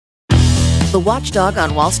the Watchdog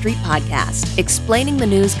on Wall Street podcast, explaining the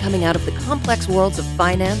news coming out of the complex worlds of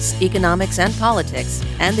finance, economics, and politics,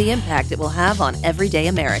 and the impact it will have on everyday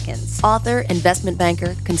Americans. Author, investment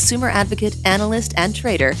banker, consumer advocate, analyst, and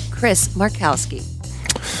trader, Chris Markowski.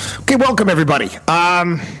 Okay, welcome everybody.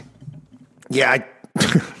 I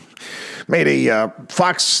made a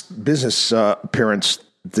Fox Business appearance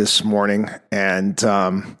this morning, and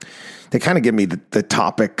they kind of give me the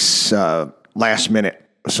topics last minute.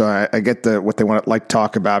 So I get what they want to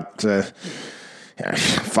talk about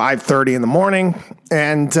 5:30 in the morning,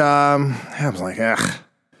 and I was like,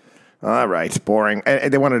 all right, boring.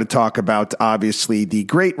 And they wanted to talk about, obviously, the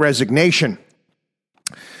Great Resignation.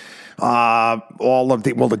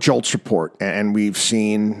 The JOLTS report, and we've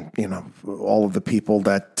seen, all of the people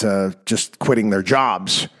that just quitting their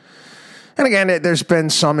jobs. And again, there's been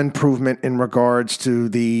some improvement in regards to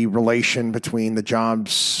the relation between the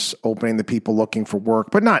jobs opening, the people looking for work,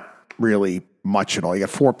 but not really much at all. You got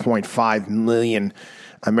 4.5 million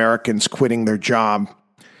Americans quitting their job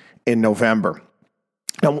in November.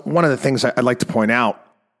 Now, one of the things I'd like to point out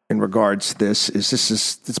in regards to this is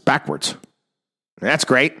it's backwards. That's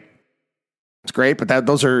great. It's great, but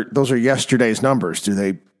those are yesterday's numbers. Do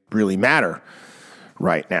they really matter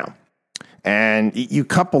right now? And you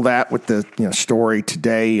couple that with the story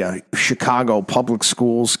today, Chicago public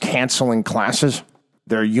schools canceling classes.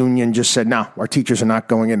 Their union just said, no, our teachers are not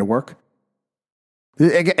going into work.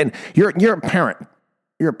 And you're a parent.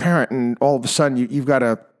 You're a parent, and all of a sudden you've got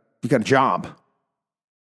a job.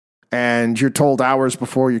 And you're told hours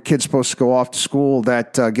before your kid's supposed to go off to school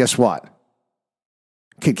that, guess what?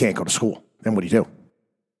 Kid can't go to school. Then what do you do?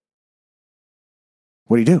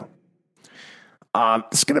 What do you do?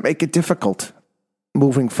 It's going to make it difficult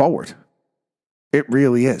moving forward. It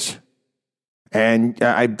really is. And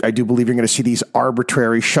I do believe you're going to see these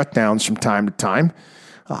arbitrary shutdowns from time to time.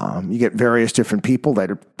 You get various different people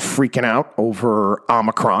that are freaking out over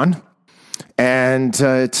Omicron, and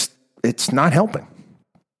it's not helping.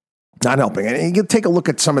 Not helping. And you take a look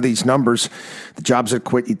at some of these numbers, the jobs that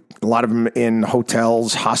quit, a lot of them in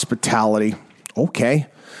hotels, hospitality. Okay.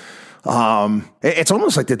 It's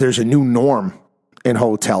almost like that there's a new norm in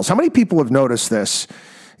hotels. How many people have noticed this?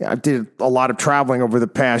 I did a lot of traveling over the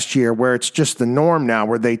past year where it's just the norm now,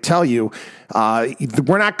 where they tell you,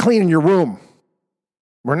 we're not cleaning your room.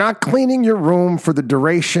 We're not cleaning your room for the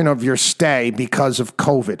duration of your stay because of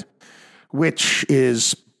COVID, which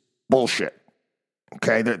is bullshit.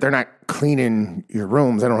 Okay, they're not cleaning your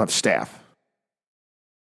rooms. They don't have staff.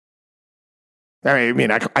 I mean,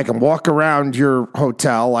 I can walk around your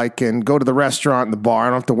hotel. I can go to the restaurant and the bar. I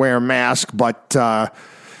don't have to wear a mask, but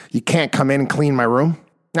you can't come in and clean my room.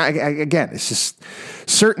 Again, it's just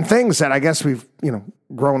certain things that I guess we've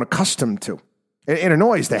grown accustomed to. It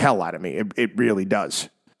annoys the hell out of me. It really does.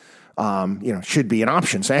 Should be an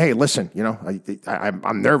option. Say, hey, listen,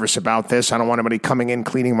 I'm nervous about this. I don't want anybody coming in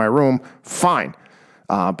cleaning my room. Fine,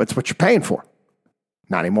 but it's what you're paying for.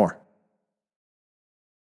 Not anymore.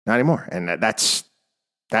 Not anymore. And that's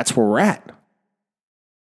where we're at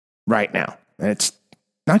right now. And it's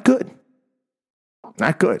not good.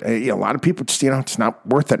 Not good. A lot of people just, it's not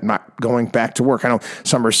worth it not going back to work. I know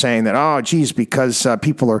some are saying that, because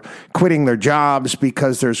people are quitting their jobs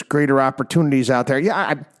because there's greater opportunities out there.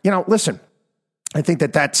 Yeah, listen, I think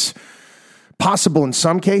that's possible in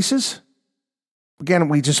some cases. Again,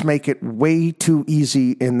 we just make it way too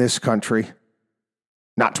easy in this country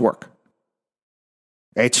not to work.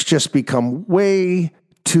 It's just become way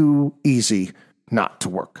too easy not to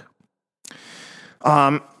work.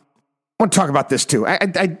 I want to talk about this too.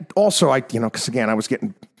 I also, because again, I was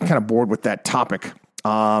getting kind of bored with that topic.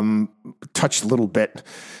 Touched a little bit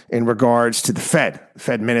in regards to the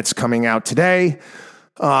Fed minutes coming out today.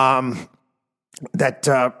 That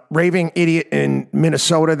raving idiot in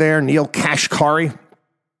Minnesota there, Neil Kashkari,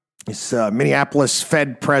 is Minneapolis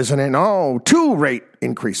Fed president. 2 rate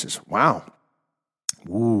increases. Wow.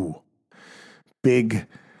 Ooh, big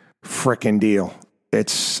frickin' deal.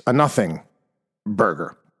 It's a nothing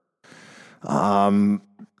burger. We're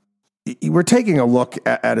taking a look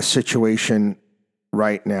at a situation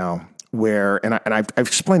right now where, and I've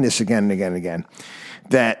explained this again and again and again,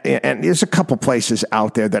 that, and there's a couple places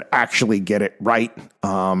out there that actually get it right.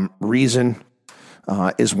 Reason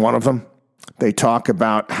is one of them. They talk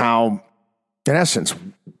about how, in essence,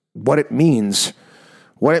 what it means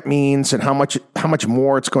and how much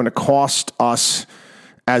more it's going to cost us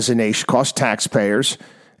as a nation, cost taxpayers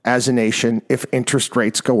as a nation if interest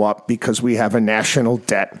rates go up because we have a national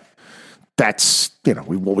debt that's,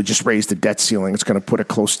 we just raised the debt ceiling. It's going to put it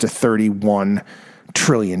close to $31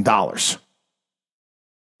 trillion. The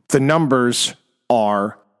numbers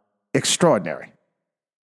are extraordinary.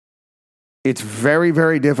 It's very,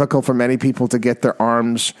 very difficult for many people to get their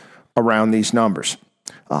arms around these numbers.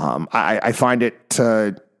 I find it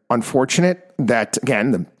unfortunate that,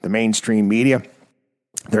 again, the mainstream media,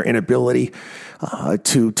 their inability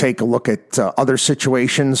to take a look at other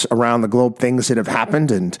situations around the globe, things that have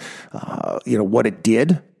happened and, what it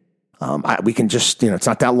did. We can just, it's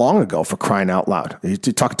not that long ago, for crying out loud. You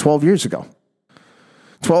talk 12 years ago.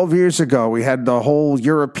 12 years ago, we had the whole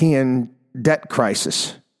European debt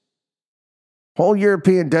crisis. Whole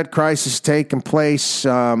European debt crisis taking place.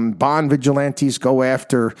 Bond vigilantes go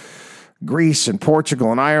after Greece and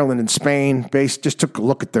Portugal and Ireland and Spain. Just took a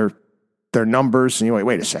look at their numbers, and you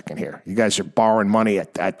wait a second here. You guys are borrowing money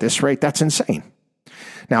at this rate? That's insane.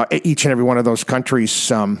 Now, each and every one of those countries,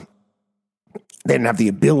 they didn't have the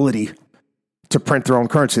ability to print their own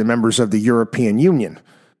currency, the members of the European Union.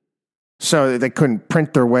 So they couldn't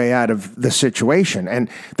print their way out of the situation. And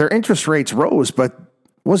their interest rates rose, but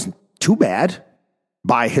wasn't too bad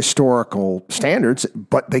by historical standards,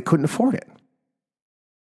 but they couldn't afford it.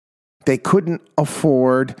 They couldn't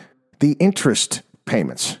afford the interest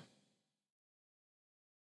payments.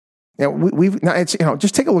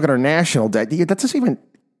 Just take a look at our national debt. That doesn't even,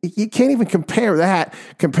 you can't even compare that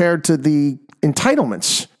compared to the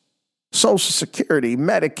entitlements. Social Security,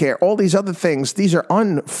 Medicare, all these other things, these are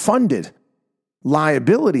unfunded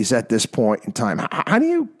liabilities at this point in time. How do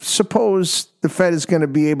you suppose the Fed is going to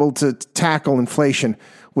be able to tackle inflation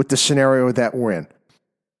with the scenario that we're in?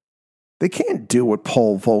 They can't do what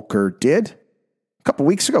Paul Volcker did. A couple of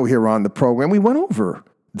weeks ago here on the program, we went over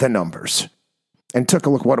the numbers and took a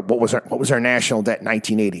look at what was our national debt in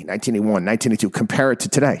 1980, 1981, 1982. Compare it to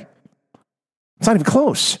today. It's not even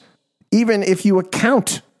close. Even if you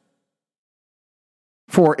account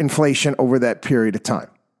for inflation over that period of time.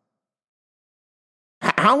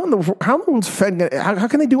 How in the world's Fed? How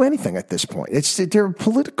can they do anything at this point? They're a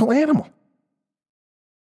political animal.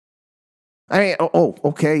 I mean,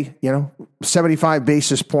 okay, 75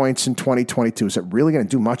 basis points in 2022. Is it really going to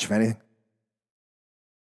do much of anything?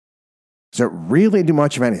 Does it really do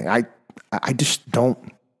much of anything? I just don't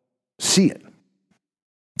see it.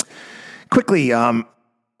 Quickly,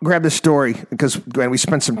 grab this story because we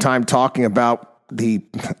spent some time talking about the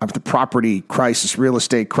property crisis, real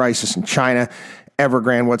estate crisis in China,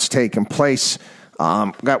 Evergrande, what's taken place.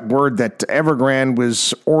 Got word that Evergrande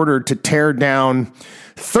was ordered to tear down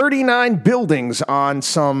 39 buildings on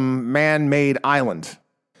some man-made island.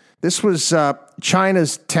 This was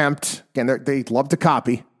China's attempt. Again, they love to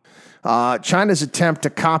copy. China's attempt to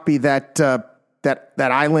copy that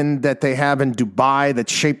island that they have in Dubai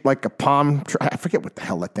that's shaped like a palm tree. I forget what the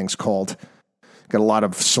hell that thing's called. Got a lot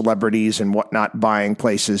of celebrities and whatnot buying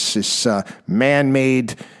places. This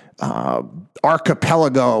man-made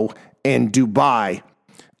archipelago in Dubai.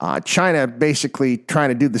 China basically trying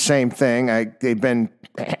to do the same thing.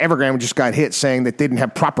 Evergrande just got hit saying that they didn't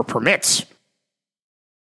have proper permits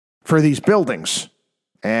for these buildings.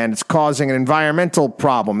 And it's causing an environmental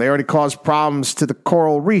problem. They already caused problems to the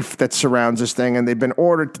coral reef that surrounds this thing, and they've been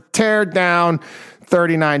ordered to tear down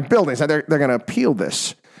 39 buildings. Now, they're going to appeal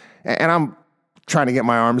this. And I'm trying to get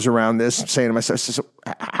my arms around this, saying to myself,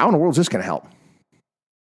 how in the world is this going to help?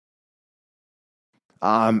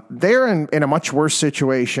 They're in a much worse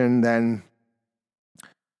situation than,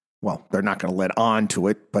 well, they're not going to let on to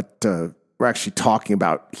it, but we're actually talking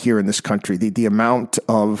about here in this country, the amount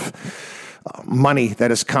of money that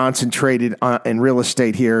is concentrated in real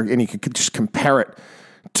estate here, and you could just compare it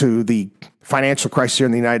to the financial crisis here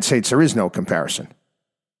in the United States. There is no comparison.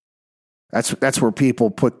 That's where people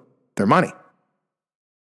put their money.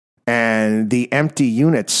 And the empty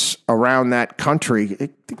units around that country, they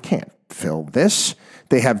can't fill this.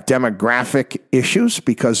 They have demographic issues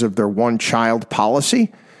because of their one-child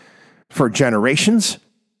policy for generations.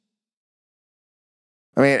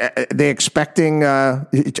 I mean, they expecting,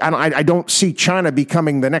 I don't see China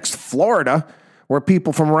becoming the next Florida where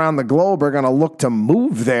people from around the globe are going to look to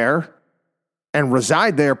move there and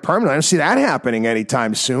reside there permanently. I don't see that happening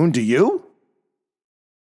anytime soon. Do you?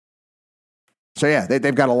 So yeah,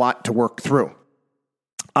 they've got a lot to work through.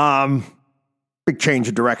 Big change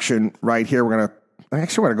of direction right here. We're going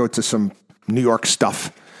to go to some New York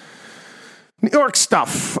stuff. Andrew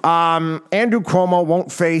Cuomo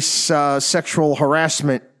won't face sexual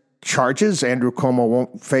harassment charges. Andrew Cuomo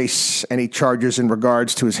won't face any charges in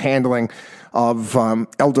regards to his handling of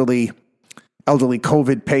elderly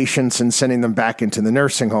COVID patients and sending them back into the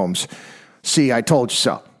nursing homes. See, I told you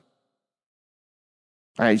so.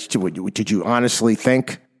 Did you honestly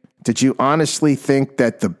think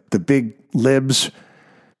that the big libs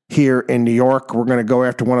here in New York. We're going to go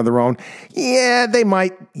after one of their own. Yeah, they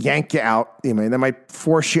might yank you out. They might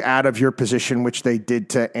force you out of your position, which they did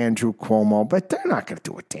to Andrew Cuomo, but they're not going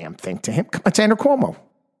to do a damn thing to him. Come on, it's Andrew Cuomo.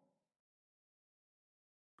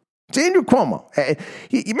 It's Andrew Cuomo.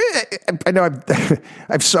 I know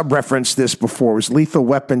I've sub-referenced this before. It was Lethal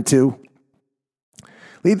Weapon 2.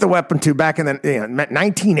 Lethal Weapon 2 back in the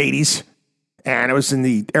 1980s, and it was in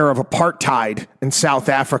the era of apartheid in South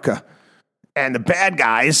Africa. And the bad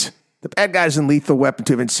guys in Lethal Weapon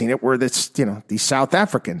 2, haven't seen it, were these South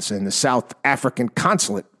Africans, and the South African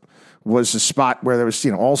consulate was a spot where there was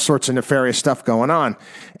all sorts of nefarious stuff going on,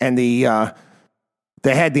 and they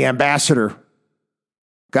had the ambassador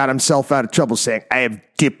got himself out of trouble saying, "I have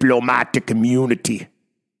diplomatic immunity."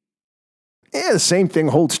 Yeah, the same thing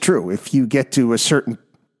holds true if you get to a certain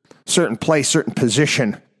place, certain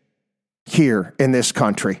position here in this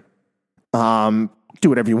country. Do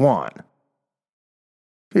whatever you want.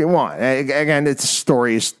 If you want. Again, this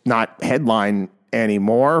story is not headline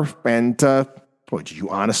anymore. And did you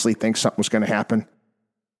honestly think something was going to happen?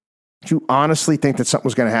 Did you honestly think that something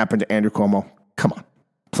was going to happen to Andrew Cuomo? Come on,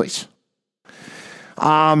 please.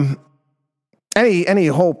 Any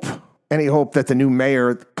hope that the new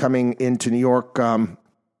mayor coming into New York, and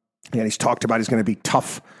he's talked about he's going to be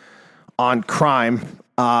tough on crime.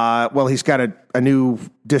 Well, he's got a new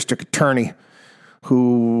district attorney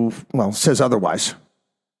who, says otherwise.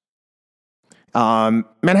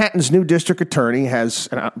 Manhattan's new district attorney has,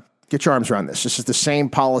 get your arms around this. This is the same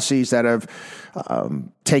policies that have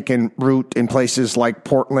taken root in places like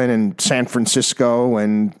Portland and San Francisco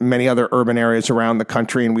and many other urban areas around the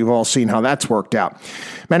country, and we've all seen how that's worked out.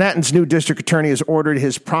 Manhattan's new district attorney has ordered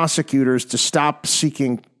his prosecutors to stop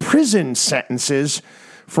seeking prison sentences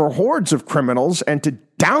for hordes of criminals and to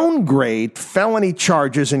downgrade felony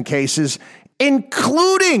charges in cases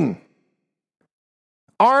including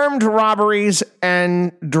armed robberies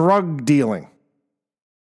and drug dealing.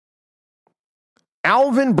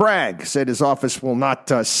 Alvin Bragg said his office will not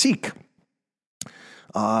seek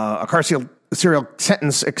a carceral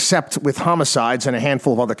sentence except with homicides and a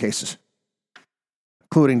handful of other cases,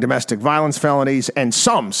 including domestic violence felonies and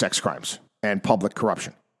some sex crimes and public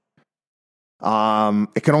corruption.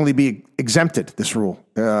 It can only be exempted, this rule,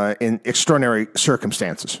 in extraordinary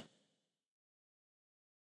circumstances.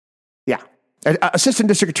 Yeah. Assistant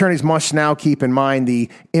district attorneys must now keep in mind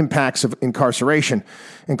the impacts of incarceration,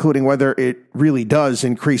 including whether it really does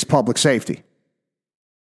increase public safety.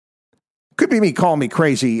 Could be me calling me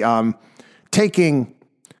crazy. Taking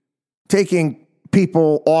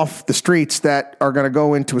people off the streets that are going to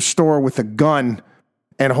go into a store with a gun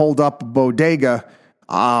and hold up a bodega,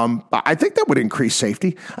 I think that would increase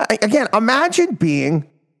safety. Again, imagine being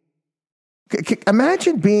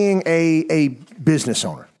a business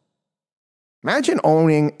owner. Imagine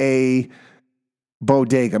owning a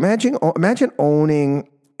bodega. Imagine owning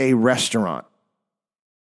a restaurant,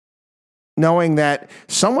 knowing that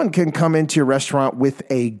someone can come into your restaurant with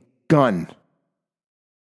a gun,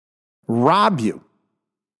 rob you,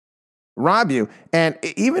 and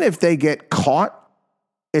even if they get caught,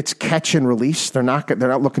 it's catch and release. They're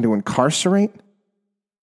not looking to incarcerate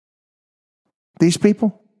these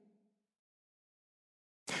people.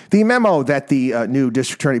 The memo that the new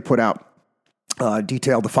district attorney put out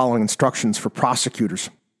detailed the following instructions for prosecutors.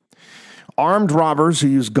 Armed robbers who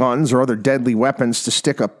use guns or other deadly weapons to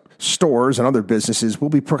stick up stores and other businesses will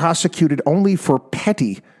be prosecuted only for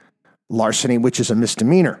petty larceny, which is a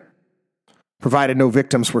misdemeanor, provided no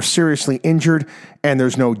victims were seriously injured and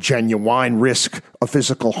there's no genuine risk of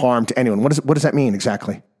physical harm to anyone. What does that mean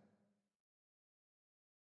exactly?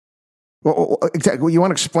 Well, exactly. You want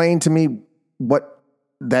to explain to me what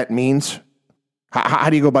that means? How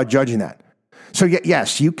do you go about judging that? So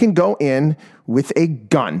yes, you can go in with a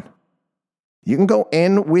gun. You can go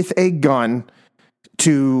in with a gun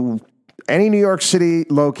to any New York City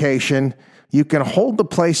location. You can hold the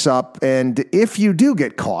place up, and if you do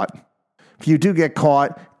get caught,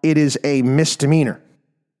 it is a misdemeanor.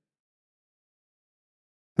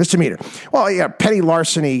 Well, yeah, petty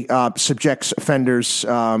larceny subjects offenders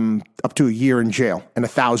up to a year in jail and a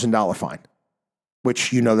 $1,000 fine,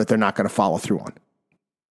 which you know that they're not going to follow through on.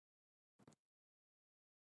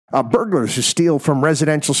 Burglars who steal from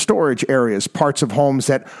residential storage areas, parts of homes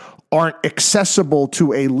that aren't accessible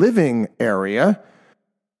to a living area,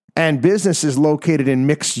 and businesses located in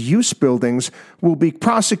mixed-use buildings will be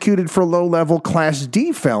prosecuted for low-level Class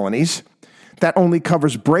D felonies that only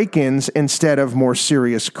covers break-ins instead of more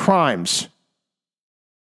serious crimes.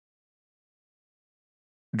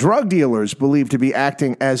 Drug dealers believed to be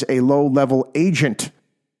acting as a low-level agent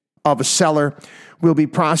of a seller will be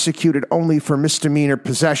prosecuted only for misdemeanor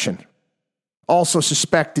possession. Also,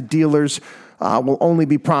 suspected dealers will only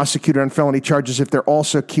be prosecuted on felony charges if they're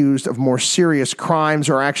also accused of more serious crimes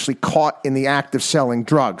or actually caught in the act of selling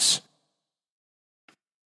drugs.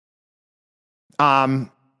 Who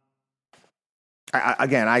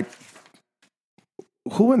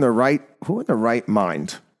in the right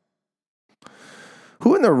mind?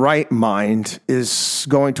 Who in the right mind is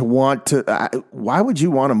going to want to? Why would you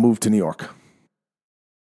want to move to New York?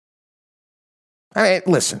 I mean,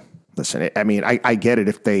 listen. I mean, I get it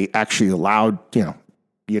if they actually allowed you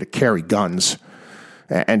to carry guns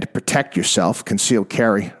and to protect yourself, concealed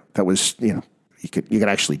carry. That was you could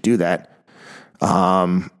actually do that.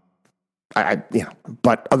 But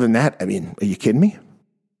other than that, I mean, are you kidding me?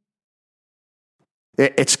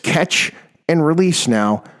 It's catch and release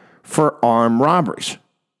now for armed robberies.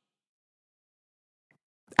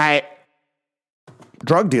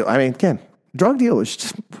 Drug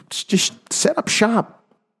dealers just set up shop.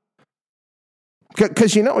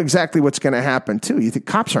 Because you know exactly what's going to happen, too. You think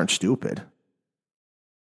cops aren't stupid.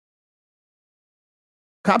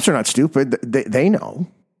 Cops are not stupid. They know.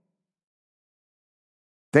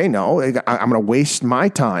 They know. I'm going to waste my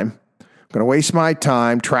time.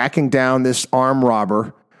 Tracking down this armed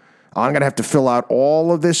robber. I'm going to have to fill out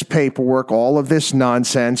all of this paperwork, all of this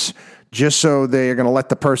nonsense, just so they're going to let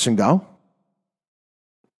the person go.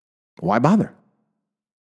 Why bother?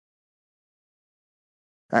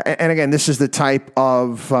 And again, this is the type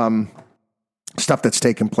of stuff that's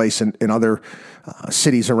taken place in other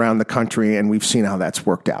cities around the country, and we've seen how that's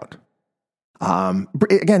worked out.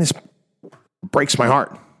 Again, this breaks my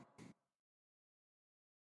heart.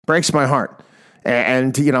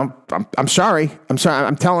 And I'm sorry. I'm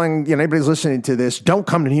telling anybody who's listening to this, don't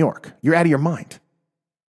come to New York. You're out of your mind.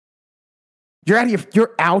 You're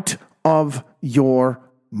out of your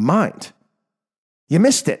mind. You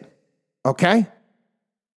missed it. Okay?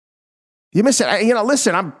 You missed it.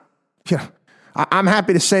 Listen, I'm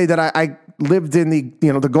happy to say that I lived in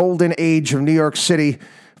the golden age of New York City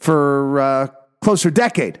for close to a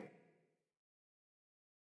decade.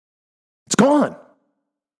 It's gone.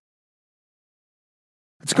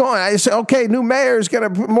 I say, okay, new mayor's going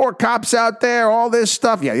to put more cops out there, all this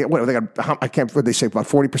stuff. Yeah, what they got? What they say, about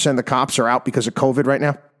 40% of the cops are out because of COVID right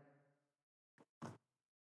now.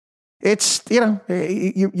 It's,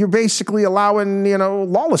 you're basically allowing,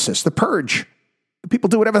 lawlessness, the purge. People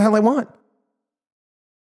do whatever the hell they want.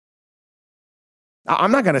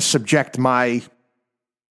 I'm not going to subject my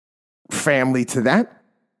family to that.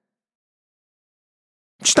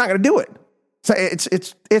 Just not going to do it. So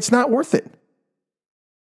it's not worth it.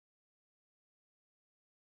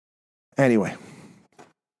 Anyway,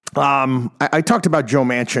 I talked about Joe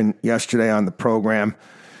Manchin yesterday on the program,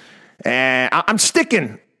 and I'm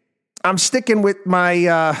sticking with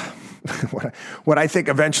my what I think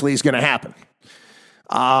eventually is going to happen.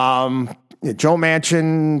 Joe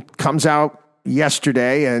Manchin comes out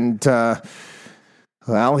yesterday, and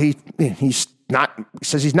he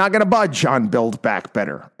says he's not going to budge on Build Back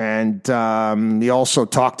Better, and he also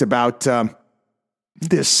talked about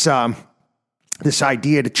this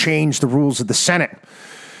idea to change the rules of the Senate,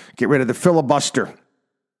 get rid of the filibuster.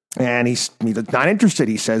 And he's not interested,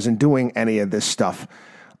 he says, in doing any of this stuff.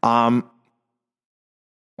 I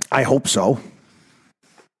hope so.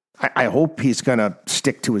 I hope he's going to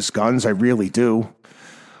stick to his guns. I really do.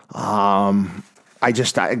 I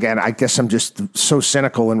guess I'm just so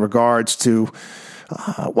cynical in regards to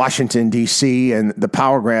Washington, D.C. and the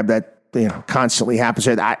power grab that constantly happens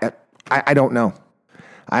there. I don't know.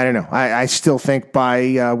 I don't know. I still think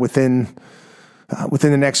by within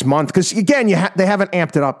the next month, because again, they haven't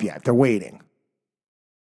amped it up yet. They're waiting.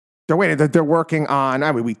 They're working on.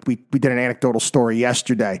 I mean, we did an anecdotal story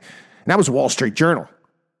yesterday, and that was Wall Street Journal.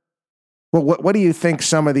 Well, what do you think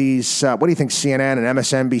some of these? What do you think CNN and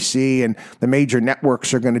MSNBC and the major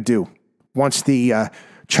networks are going to do once the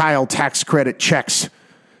child tax credit checks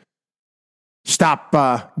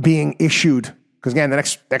stop being issued? Because again,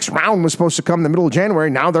 the next round was supposed to come in the middle of January.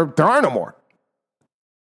 Now there are no more.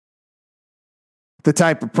 The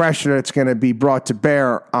type of pressure that's going to be brought to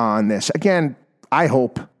bear on this. Again, I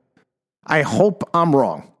hope I'm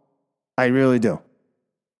wrong. I really do.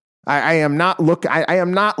 I am not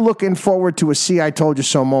looking forward to a "see, I told you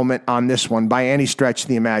so" moment on this one by any stretch of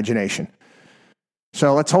the imagination.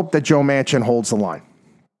 So let's hope that Joe Manchin holds the line.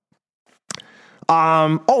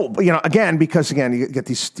 Because you get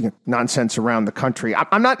these nonsense around the country.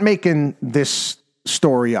 I'm not making this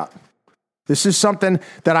story up. This is something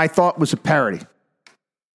that I thought was a parody.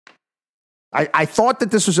 I thought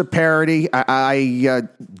that this was a parody. I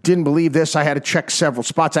didn't believe this. I had to check several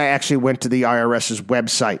spots. I actually went to the IRS's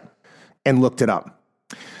website and looked it up.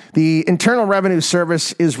 The Internal Revenue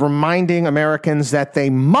Service is reminding Americans that they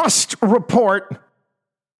must report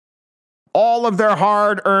all of their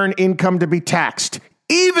hard-earned income to be taxed,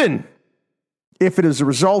 even if it is a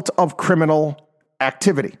result of criminal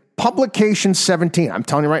activity. Publication 17. I'm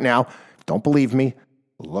telling you right now, don't believe me,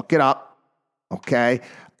 look it up, okay?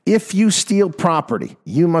 If you steal property,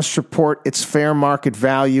 you must report its fair market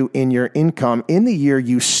value in your income in the year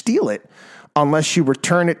you steal it, unless you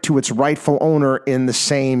return it to its rightful owner in the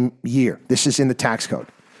same year. This is in the tax code.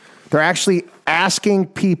 They're actually asking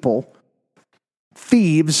people,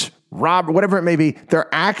 thieves, robbers, whatever it may be, they're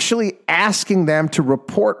actually asking them to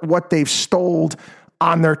report what they've stole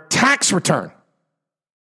on their tax return.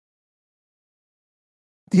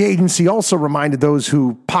 The agency also reminded those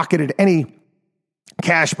who pocketed any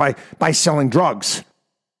cash by selling drugs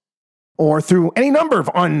or through any number of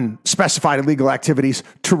unspecified illegal activities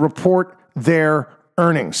to report their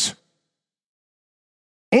earnings.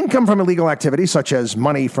 Income from illegal activities, such as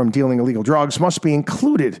money from dealing illegal drugs, must be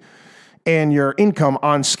included in your income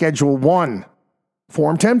on Schedule 1,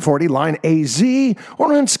 Form 1040, line AZ,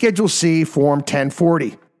 or on Schedule C, Form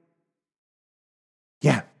 1040.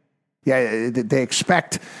 Yeah, they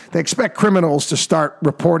expect criminals to start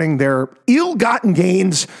reporting their ill-gotten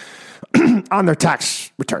gains on their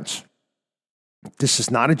tax returns. This is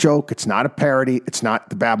not a joke. It's not a parody. It's not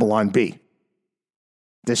the Babylon Bee.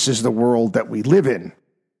 This is the world that we live in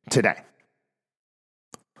today.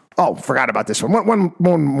 Oh, forgot about this one.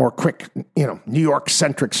 One more quick, New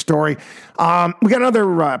York-centric story. We got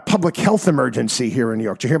another public health emergency here in New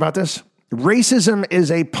York. Did you hear about this? Racism is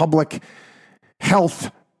a public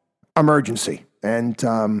health emergency, and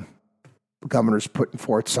the governor's putting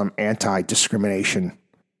forth some anti-discrimination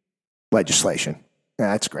legislation.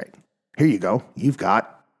 Yeah, that's great. Here you go. You've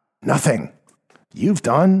got nothing. You've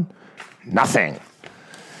done nothing.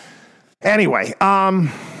 Anyway, I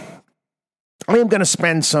am going to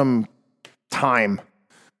spend some time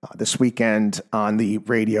this weekend on the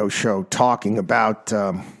radio show talking about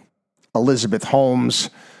Elizabeth Holmes,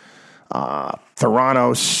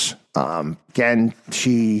 Theranos. Again,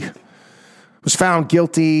 she was found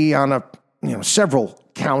guilty on several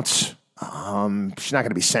counts. She's not going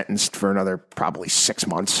to be sentenced for another probably 6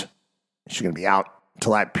 months. She's going to be out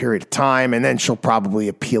till that period of time, and then she'll probably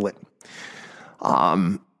appeal it.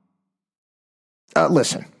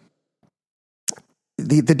 Listen.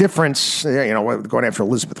 The difference, going after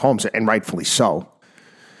Elizabeth Holmes, and rightfully so,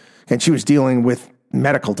 and she was dealing with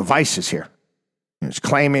medical devices here. She was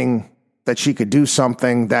claiming that she could do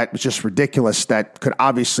something that was just ridiculous, that could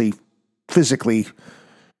obviously physically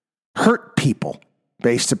hurt people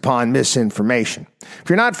based upon misinformation. If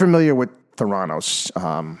you're not familiar with Theranos,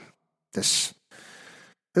 this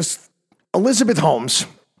Elizabeth Holmes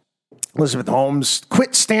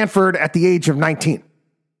quit Stanford at the age of 19.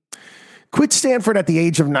 Quit Stanford at the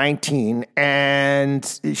age of 19,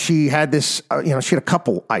 and she had this, she had a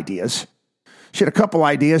couple ideas.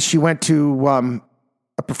 She went to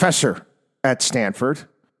a professor at Stanford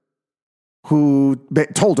who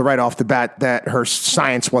told her right off the bat that her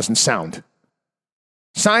science wasn't sound.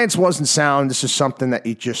 Science wasn't sound. This is something that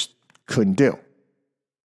you just couldn't do.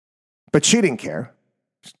 But she didn't care.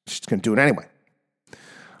 She's going to do it anyway.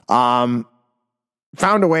 Found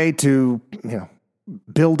a way to,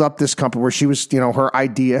 build up this company where she was, her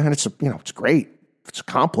idea, and it's great. It's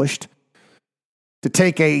accomplished. To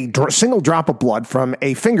take a single drop of blood from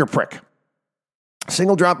a finger prick.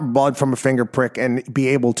 Single drop of blood from a finger prick and be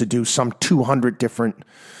able to do some 200 different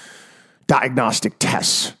diagnostic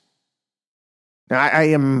tests. Now, I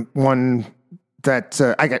am one that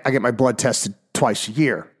I get my blood tested twice a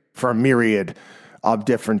year for a myriad of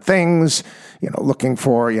different things, looking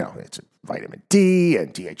for, it's vitamin D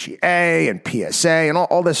and DHEA and PSA and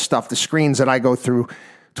all this stuff, the screens that I go through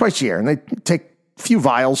twice a year. And they take a few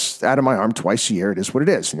vials out of my arm twice a year. It is what it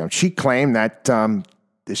is. She claimed that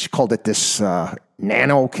she called it this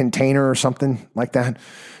nano container or something like that.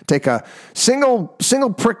 Take a single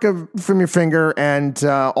prick from your finger, and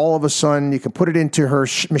all of a sudden you can put it into her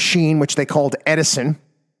machine, which they called Edison.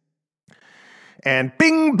 And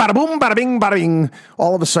bing, bada boom, bada bing, bada bing.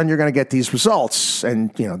 All of a sudden, you're going to get these results,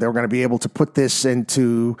 and they're going to be able to put this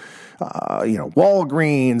into,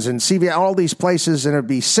 Walgreens and CVS, all these places, and it'd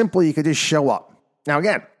be simple. You could just show up. Now,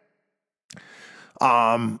 again,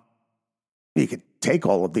 you could take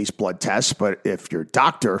all of these blood tests, but if your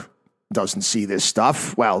doctor doesn't see this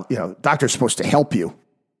stuff, well, doctor's supposed to help you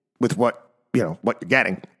with what you're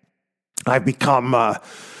getting. I've become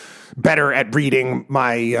better at reading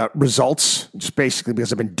my results, just basically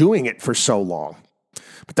because I've been doing it for so long.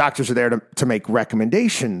 But doctors are there to make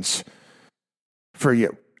recommendations for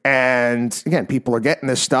you. And again, people are getting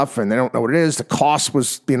this stuff and they don't know what it is. The cost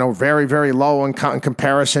was, very, very low in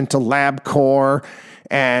comparison to LabCorp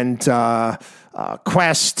and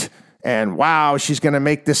Quest. And wow, she's going to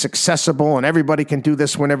make this accessible and everybody can do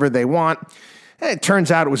this whenever they want. And it turns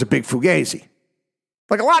out it was a big fugazi.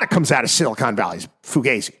 Like a lot of comes out of Silicon Valley's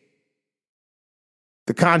fugazi.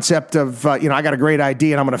 The concept of, I got a great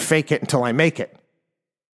idea and I'm going to fake it until I make it.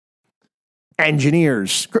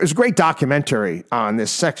 Engineers. There's a great documentary on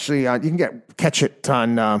this. Actually, you can catch it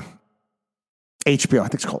on HBO. I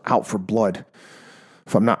think it's called Out for Blood,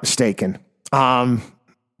 if I'm not mistaken.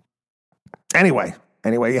 Anyway,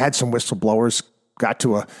 you had some whistleblowers, got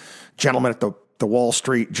to a gentleman at the Wall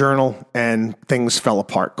Street Journal, and things fell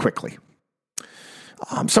apart quickly.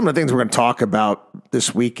 Some of the things we're going to talk about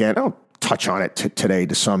this weekend, I'll touch on it today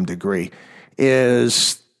to some degree,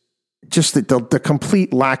 is just the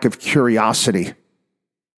complete lack of curiosity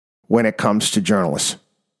when it comes to journalists.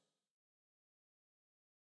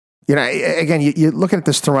 Again, you looking at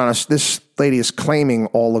this, Theranos, this lady is claiming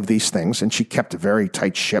all of these things, and she kept a very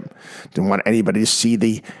tight ship. Didn't want anybody to see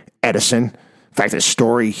the Edison. In fact, this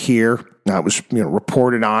story here was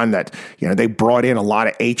reported on that they brought in a lot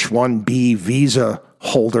of H-1B visa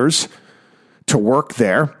holders to work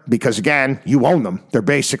there because, again, you own them. They're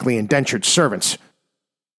basically indentured servants.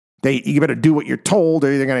 You better do what you're told,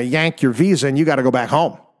 or they're going to yank your visa and you got to go back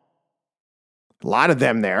home. A lot of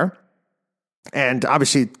them there. And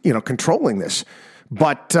obviously, controlling this.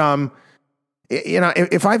 But,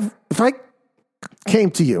 if I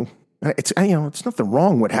came to you, it's nothing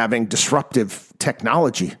wrong with having disruptive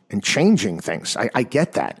technology and changing things. I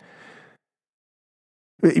get that.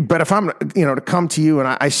 But if I'm, to come to you and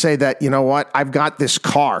I say that, I've got this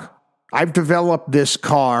car. I've developed this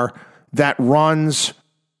car that runs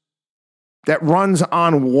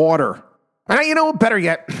on water. And better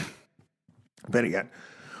yet,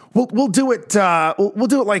 we'll do it. We'll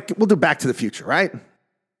do it like we'll do Back to the Future, right?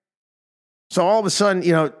 So all of a sudden,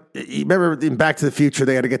 you remember in Back to the Future,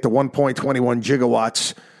 they had to get to 1.21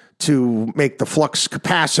 gigawatts to make the flux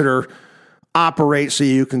capacitor operate so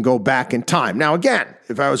you can go back in time. Now, again,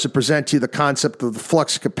 if I was to present to you the concept of the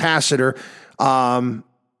flux capacitor,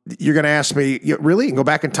 you're going to ask me, really? You can go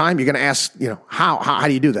back in time? You're going to ask, how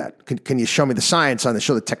do you do that? Can you show me the science on this,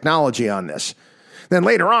 show the technology on this? Then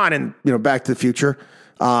later on in, Back to the Future,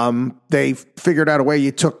 they figured out a way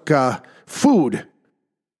you took food,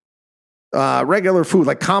 regular food,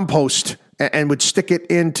 like compost, and would stick it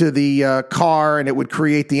into the car, and it would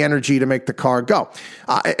create the energy to make the car go.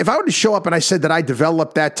 If I were to show up and I said that I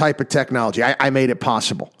developed that type of technology, I made it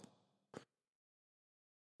possible.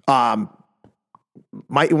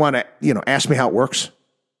 Might you want to, ask me how it works?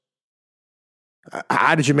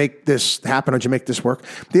 How did you make this happen? How did you make this work?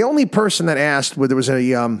 The only person that asked, there was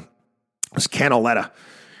was Canaletta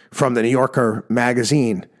from the New Yorker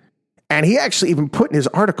magazine, and he actually even put in his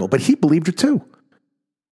article, but he believed her too.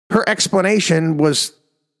 Her explanation was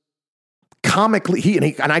comically,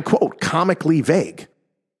 and I quote, comically vague.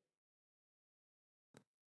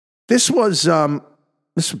 This was a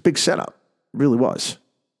big setup, really was.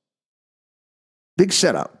 Big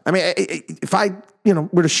setup. I mean, if I,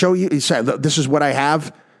 were to show you, say, this is what I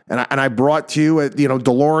have, and I brought to you a,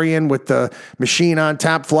 DeLorean with the machine on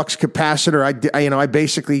tap, flux capacitor. I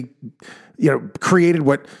basically, created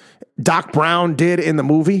what Doc Brown did in the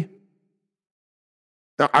movie.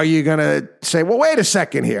 Are you going to say, well, wait a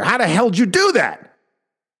second here. How the hell did you do that?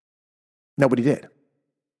 Nobody did.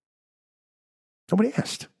 Nobody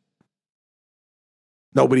asked.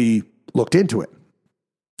 Nobody looked into it.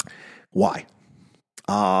 Why?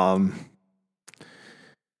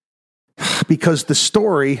 Because the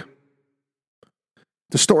story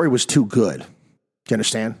was too good. Do you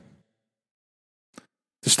understand?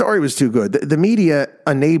 The story was too good. The media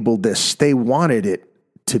enabled this. They wanted it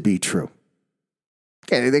to be true.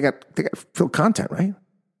 Okay, they got fill content, right?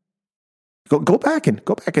 Go back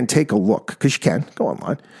and take a look, because you can go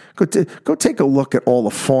online. Go take a look at all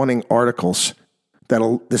the fawning articles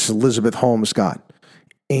that this Elizabeth Holmes got.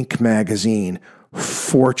 Inc. magazine,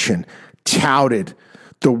 Fortune, touted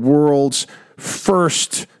the world's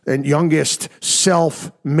first and youngest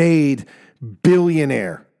self-made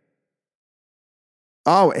billionaire.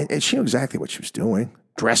 Oh, and she knew exactly what she was doing.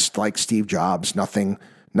 Dressed like Steve Jobs, nothing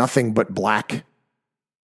but black.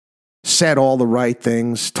 Said all the right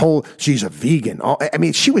things, told she's a vegan. I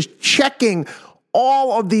mean, she was checking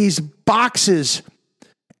all of these boxes,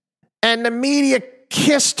 and the media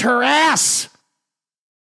kissed her ass.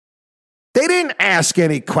 They didn't ask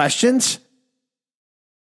any questions.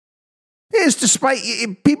 It's despite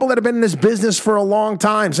people that have been in this business for a long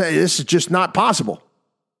time say this is just not possible.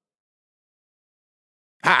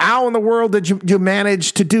 How in the world did you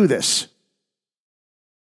manage to do this?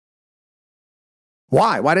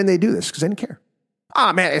 Why? Why didn't they do this? Because they didn't care.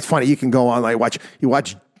 Ah, man, it's funny. You can go on, you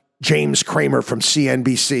watch James Cramer from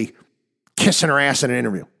CNBC kissing her ass in an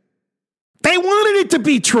interview. They wanted it to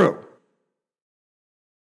be true.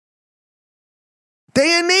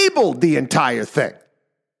 They enabled the entire thing.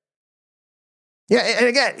 Yeah, and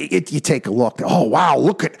again, you take a look. Oh, wow,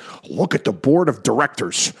 look at the board of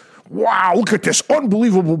directors. Wow, look at this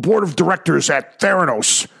unbelievable board of directors at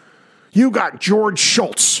Theranos. You got George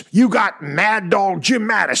Shultz. You got Mad Dog Jim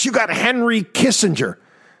Mattis. You got Henry Kissinger.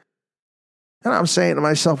 And I'm saying to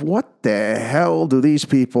myself, what the hell do these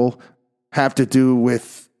people have to do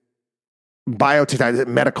with biotechnology,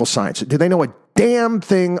 medical science? Do they know a damn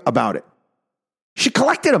thing about it? She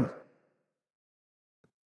collected them.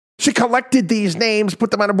 She collected these names,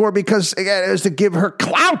 put them on a board because, again, it was to give her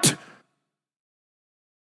clout.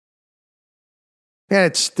 Yeah,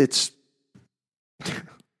 it's the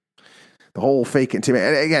whole fake it.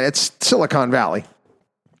 Again, it's Silicon Valley.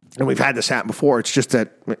 And we've had this happen before. It's just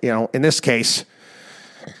that, in this case,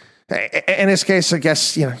 I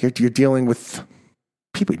guess, you're dealing with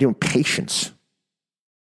people, you're dealing with patients.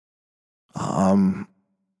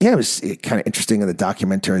 It was kind of interesting in the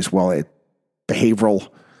documentary as well. A behavioral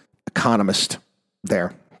economist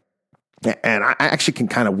there. And I actually can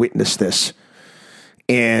kind of witness this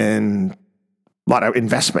in a lot of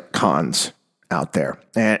investment cons out there.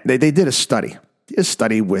 And they did a study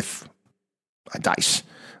with a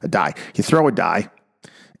die. You throw a die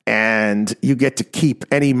and you get to keep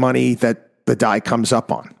any money that the die comes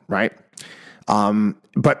up on, right?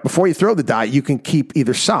 But before you throw the die, you can keep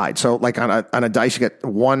either side. So like on a dice, you get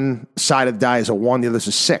one side of the die is a 1, the other is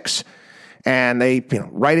a 6. And they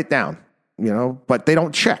write it down, but they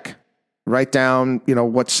don't check. Write down,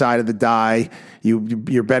 what side of the die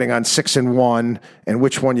you're betting on 6 and 1 and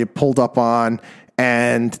which one you pulled up on.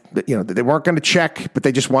 And, they weren't going to check, but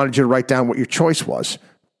they just wanted you to write down what your choice was.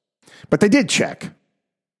 But they did check.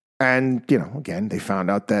 And, again, they found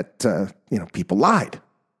out that, people lied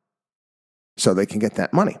so they can get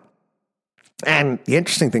that money. And the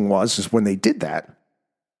interesting thing is when they did that,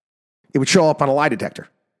 it would show up on a lie detector.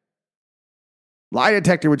 Lie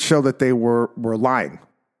detector would show that they were lying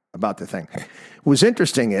about the thing. What was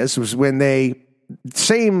interesting was when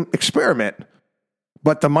same experiment,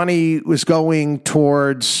 but the money was going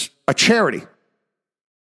towards a charity.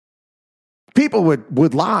 People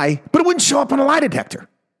would lie, but it wouldn't show up on a lie detector.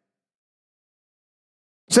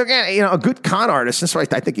 So again, a good con artist, that's why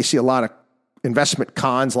I think you see a lot of investment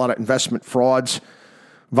cons, a lot of investment frauds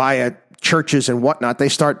via churches and whatnot. They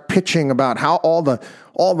start pitching about how all the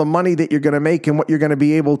money that you're going to make and what you're going to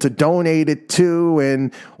be able to donate it to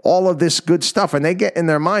and all of this good stuff. And they get in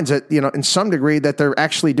their minds that, in some degree that they're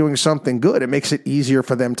actually doing something good. It makes it easier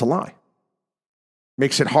for them to lie.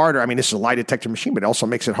 Makes it harder. I mean, this is a lie detector machine, but it also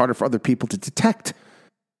makes it harder for other people to detect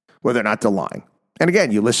whether or not they're lying. And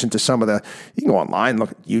again, you listen to you can go online,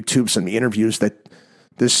 look at YouTube, some of the interviews that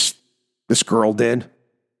this girl did.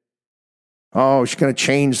 Oh, she's going to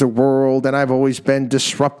change the world, and I've always been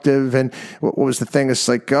disruptive. And what was the thing? It's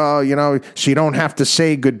like, so you don't have to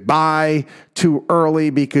say goodbye too early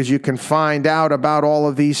because you can find out about all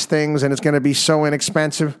of these things, and it's going to be so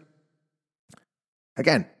inexpensive.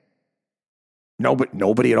 Again,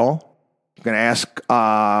 nobody at all. I'm going to ask,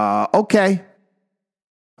 okay,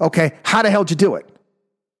 how the hell did you do it?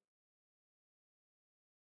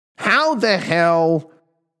 How the hell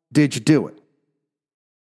did you do it?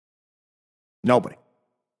 Nobody.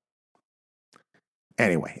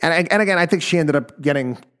 Anyway, and again, I think she ended up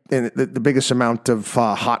getting the biggest amount of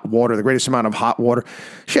hot water, the greatest amount of hot water.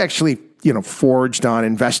 She actually, forged on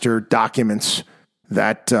investor documents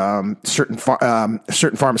that certain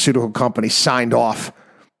pharmaceutical companies signed off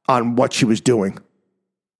on what she was doing.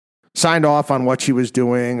 Signed off on what she was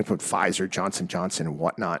doing with Pfizer, Johnson & Johnson, and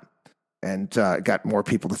whatnot. And got more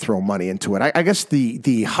people to throw money into it. I guess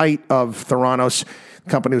the height of Theranos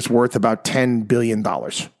company was worth about $10 billion.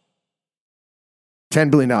 $10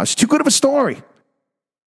 billion. Too good of a story.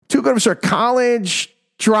 Too good of a story. College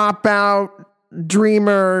dropout,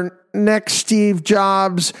 dreamer, next Steve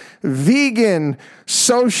Jobs, vegan,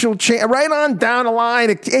 social change, right on down the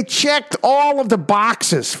line. It checked all of the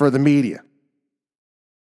boxes for the media.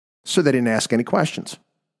 So they didn't ask any questions.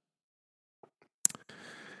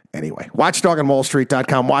 Anyway,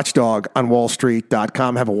 watchdogonwallstreet.com,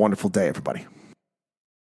 watchdogonwallstreet.com. Have a wonderful day, everybody.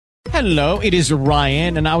 Hello, it is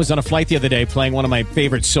Ryan, and I was on a flight the other day playing one of my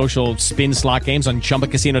favorite social spin slot games on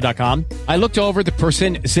ChumbaCasino.com. I looked over at the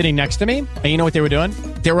person sitting next to me, and you know what they were doing?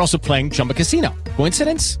 They were also playing Chumba Casino.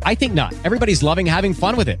 Coincidence? I think not. Everybody's loving having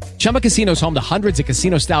fun with it. Chumba Casino is home to hundreds of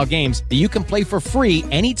casino-style games that you can play for free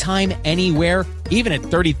anytime, anywhere, even at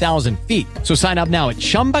 30,000 feet. So sign up now at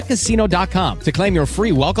ChumbaCasino.com to claim your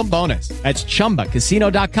free welcome bonus. That's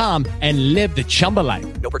ChumbaCasino.com and live the Chumba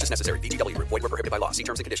life. No purchase necessary. VGW Group. Void where prohibited by law. See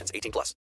terms and conditions. 18+.